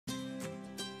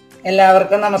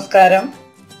എല്ലാവർക്കും നമസ്കാരം.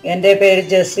 എൻ്റെ പേര്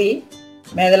ജെസ്സി.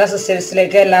 മേഖല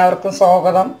സിസ്റ്റേഴ്സിലേക്ക് എല്ലാവർക്കും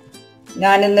സ്വാഗതം.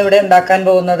 ഞാൻ ഇന്നിവിടെ ഉണ്ടാക്കാൻ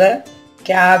പോകുന്നത്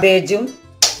ക്യാബേജും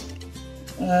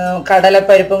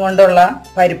കടലപ്പരിപ്പും കൊണ്ടുള്ള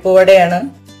പരിപ്പ് വടയാണ്.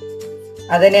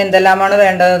 അതിന് എന്തെല്ലാമാണ്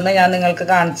വേണ്ടതെന്ന് ഞാൻ നിങ്ങൾക്ക്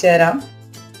കാണിച്ചു തരാം.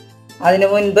 അതിനു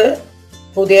മുൻപ്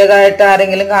പുതിയതായിട്ട്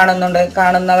ആരെങ്കിലും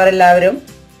കാണുന്നവരെല്ലാവരും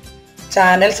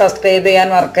ചാനൽ സബ്സ്ക്രൈബ് ചെയ്യാൻ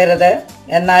മറക്കരുത്.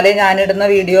 എന്നാലേ ഞാനിടുന്ന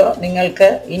വീഡിയോ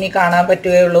നിങ്ങൾക്ക് ഇനി കാണാൻ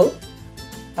പറ്റുകയുള്ളൂ.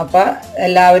 അപ്പോൾ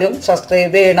എല്ലാവരും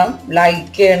സബ്സ്ക്രൈബ് ചെയ്യണം,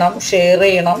 ലൈക്ക് ചെയ്യണം, ഷെയർ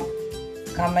ചെയ്യണം,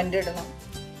 കമൻ്റ് ഇടണം.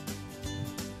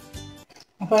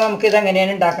 അപ്പോൾ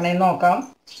നമുക്കിതെങ്ങനെയാണ് ഉണ്ടാക്കണമെന്ന് നോക്കാം.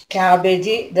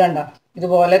 ക്യാബേജ് ഇതുണ്ട,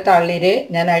 ഇതുപോലെ തളിര്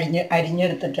ഞാൻ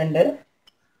അരിഞ്ഞെടുത്തിട്ടുണ്ട്.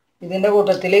 ഇതിൻ്റെ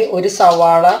കൂട്ടത്തിൽ ഒരു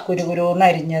സവാള കുരുകുരുന്ന്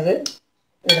അരിഞ്ഞത്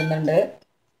ഇടുന്നുണ്ട്.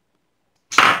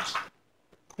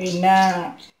 പിന്നെ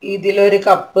ഇതിലൊരു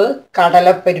കപ്പ്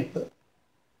കടലപ്പരിപ്പ്.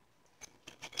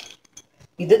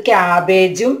 ഇത്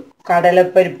ക്യാബേജും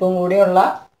കടലപ്പരിപ്പും കൂടിയുള്ള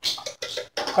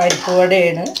പരിപ്പ്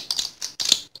വടയാണ്.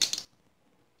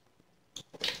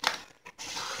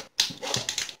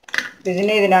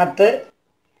 ഇതിനകത്ത്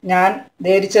ഞാൻ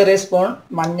ഒരു ചെറിയ സ്പൂൺ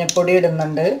മഞ്ഞൾപ്പൊടി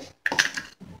ഇടുന്നുണ്ട്.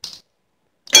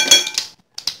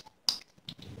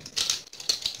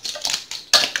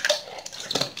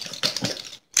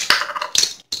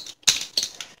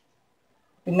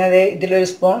 പിന്നെ ഇതിലൊരു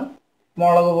സ്പൂൺ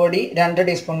മുളക് പൊടി 2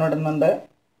 ടീസ്പൂൺ ഇടുന്നുണ്ട്.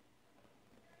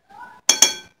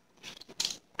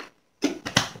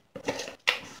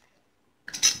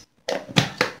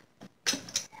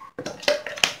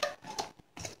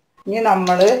 ഇനി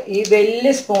നമ്മൾ ഈ വലിയ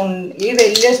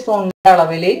സ്പൂണിൻ്റെ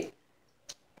അളവിൽ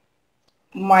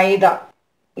മൈദ,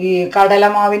 ഈ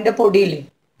കടലമാവിൻ്റെ പൊടിയില്ലേ,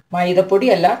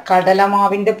 മൈദപ്പൊടിയല്ല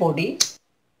കടലമാവിൻ്റെ പൊടി,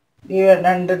 ഈ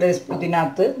 2 ടീസ്പൂൺ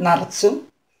ഇതിനകത്ത് നിറച്ചും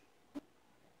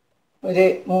ഒരു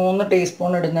 3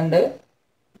 ടീസ്പൂൺ ഇടുന്നുണ്ട്.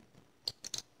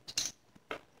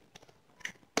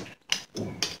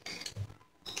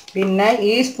 പിന്നെ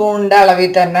ഈ സ്പൂണിൻ്റെ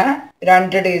അളവിൽ തന്നെ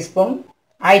 2 ടീസ്പൂൺ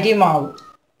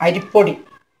അരിപ്പൊടി,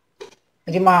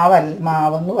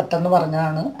 മാവെന്ന് പെട്ടെന്ന്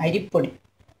പറഞ്ഞതാണ്, അരിപ്പൊടി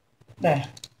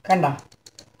കണ്ട.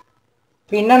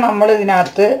 പിന്നെ നമ്മൾ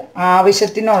ഇതിനകത്ത്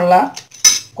ആവശ്യത്തിനുള്ള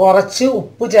കുറച്ച്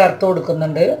ഉപ്പ് ചേർത്ത്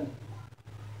കൊടുക്കുന്നുണ്ട്.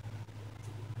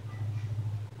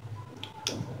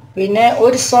 പിന്നെ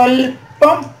ഒരു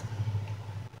സ്വല്പം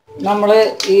നമ്മൾ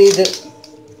ഇത്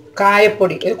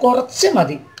കായപ്പൊടി ഒരു കുറച്ച്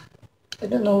മതി,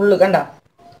 ഒരു നുള്ളു കണ്ട,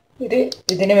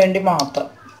 ഇതിന് വേണ്ടി മാത്രം.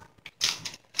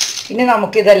 ഇനി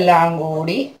നമുക്കിതെല്ലാം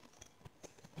കൂടി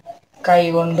കൈ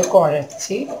കൊണ്ട്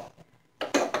കുഴച്ച്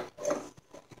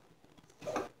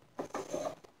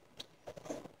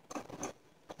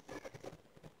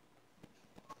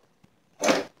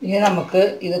ഇനി നമുക്ക്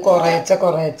ഇത്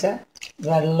കുറേശ്ശെ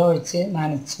വെള്ളം ഒഴിച്ച്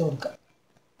നനച്ച് കൊടുക്കാം.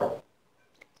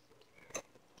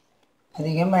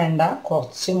 അധികം വേണ്ട,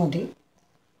 കുറച്ച് മതി.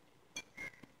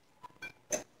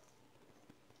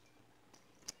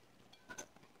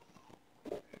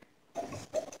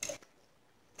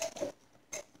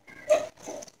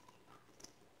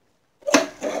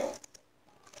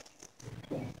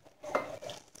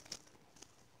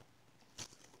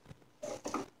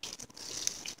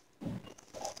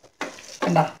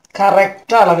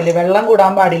 കറക്റ്റ് അളവിൽ, വെള്ളം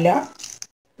കൂടാൻ പാടില്ല,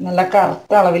 നല്ല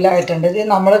കറക്റ്റ് അളവിലായിട്ടുണ്ട്. ഇത്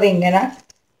നമ്മളിത്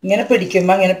ഇങ്ങനെ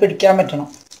പിടിക്കുമ്പോൾ ഇങ്ങനെ പിടിക്കാൻ പറ്റണം,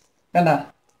 കണ്ട,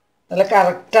 നല്ല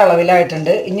കറക്റ്റ്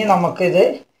അളവിലായിട്ടുണ്ട്. ഇനി നമുക്കിത്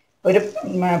ഒരു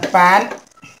പാൻ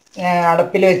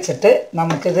അടുപ്പിൽ വെച്ചിട്ട്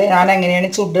നമുക്കിത് ഞാൻ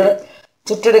എങ്ങനെയാണ്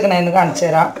ചുട്ടെടുക്കണതെന്ന് കാണിച്ചു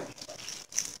തരാം.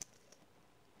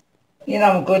 ഇനി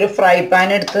നമുക്കൊരു ഫ്രൈ പാൻ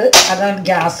എടുത്ത് അത്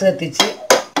ഗ്യാസ് കത്തിച്ച്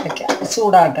വയ്ക്കാം,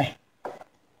 ചൂടാകട്ടെ.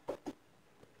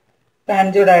 പാൻ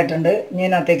ചൂടായിട്ടുണ്ട്. ഇനി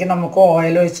ഇതിനകത്തേക്ക് നമുക്ക്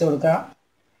ഓയിൽ ഒഴിച്ച് കൊടുക്കാം.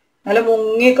 നല്ല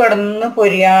മുങ്ങിക്കിടന്ന്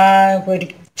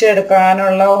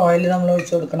പൊരിച്ചെടുക്കാനുള്ള ഓയിൽ നമ്മൾ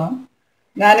ഒഴിച്ച് കൊടുക്കണം.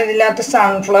 ഞാനിതിനകത്ത്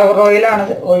സൺഫ്ലവർ ഓയിലാണ്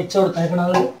ഒഴിച്ച്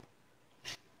കൊടുത്തേക്കുന്നത്.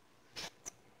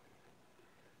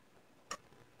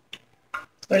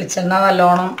 വെളിച്ചെണ്ണ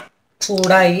നല്ലോണം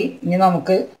ചൂടായി. ഇനി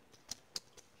നമുക്ക്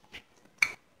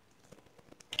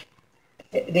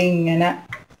ഇതിങ്ങനെ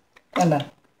കണ്ട,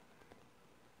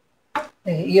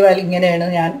 ഇങ്ങനെയാണ്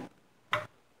ഞാൻ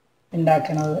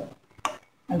ഉണ്ടാക്കണത്.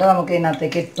 എന്നിട്ട് നമുക്ക്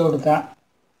ഇതിനകത്തേക്ക് ഇട്ട് കൊടുക്കാം.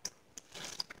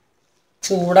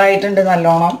 ചൂടായിട്ടുണ്ട്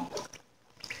നല്ലോണം.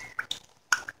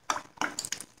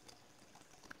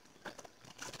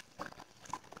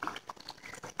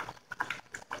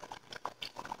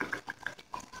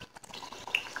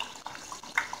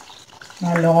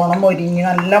 നല്ലോണം മൊരിഞ്ഞ്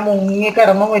നല്ല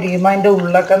മുങ്ങിക്കിടന്ന് മൊരിയുമ്പോൾ അതിൻ്റെ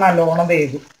ഉള്ളൊക്കെ നല്ലോണം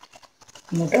വേകും.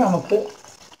 എന്നിട്ട് നമുക്ക്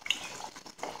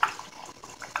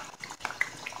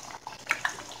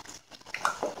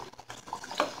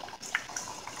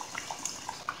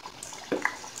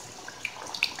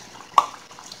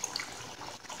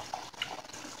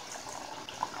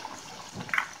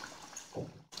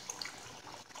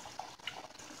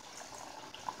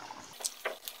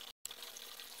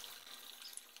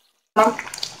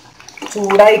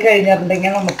ചൂടായി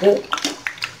കഴിഞ്ഞിട്ടുണ്ടെങ്കിൽ നമുക്ക്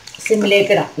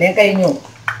സിമ്മിലേക്ക് ഇടാം, അല്ലെങ്കിൽ കഴിഞ്ഞു പോകും.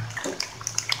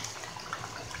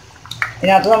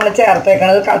 ഇതിനകത്ത് നമ്മൾ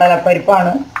ചേർത്തേക്കുന്നത്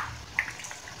കടലപ്പരിപ്പാണ്.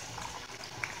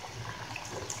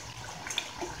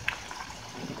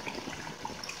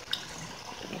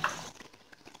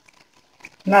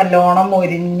 നല്ലോണം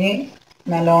മൊരിഞ്ഞ്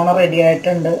നല്ലോണം റെഡി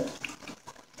ആയിട്ടുണ്ട്.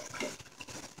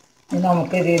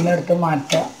 നമുക്ക് ഇതിൽ നിന്ന് എടുത്ത്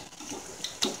മാറ്റാം.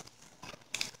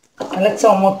 നല്ല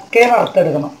ചുമക്കെ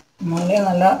വറുത്തെടുക്കണം.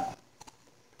 നല്ല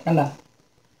കണ്ട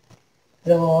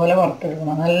ഇതുപോലെ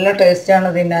വറുത്തെടുക്കണം. നല്ല ടേസ്റ്റാണ്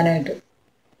തിന്നാനായിട്ട്.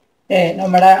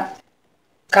 നമ്മുടെ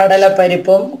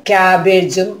കടലപ്പരിപ്പും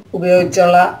ക്യാബേജും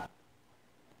ഉപയോഗിച്ചുള്ള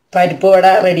പരിപ്പ് വട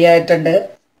റെഡി ആയിട്ടുണ്ട്.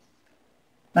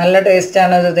 നല്ല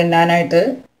ടേസ്റ്റാണ് ഇത് തിന്നാനായിട്ട്.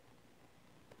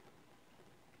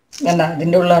 കണ്ട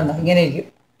ഇതിൻ്റെ ഉള്ളിലുണ്ടോ ഇങ്ങനെ ഇരിക്കും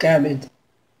ക്യാബേജ്.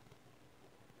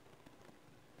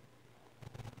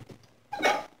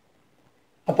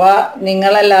 അപ്പോൾ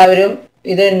നിങ്ങളെല്ലാവരും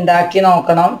ഇത് ഉണ്ടാക്കി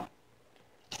നോക്കണം.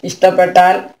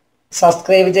 ഇഷ്ടപ്പെട്ടാൽ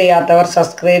സബ്സ്ക്രൈബ് ചെയ്യാത്തവർ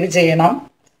സബ്സ്ക്രൈബ് ചെയ്യണം.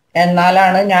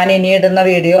 എന്നാലാണ് ഞാൻ ഇനി ഇടുന്ന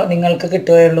വീഡിയോ നിങ്ങൾക്ക്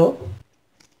കിട്ടുകയുള്ളൂ.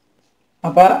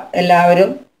 അപ്പോൾ എല്ലാവരും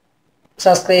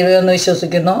സബ്സ്ക്രൈബ് ചെയ്യുമെന്ന്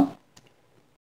വിശ്വസിക്കുന്നു.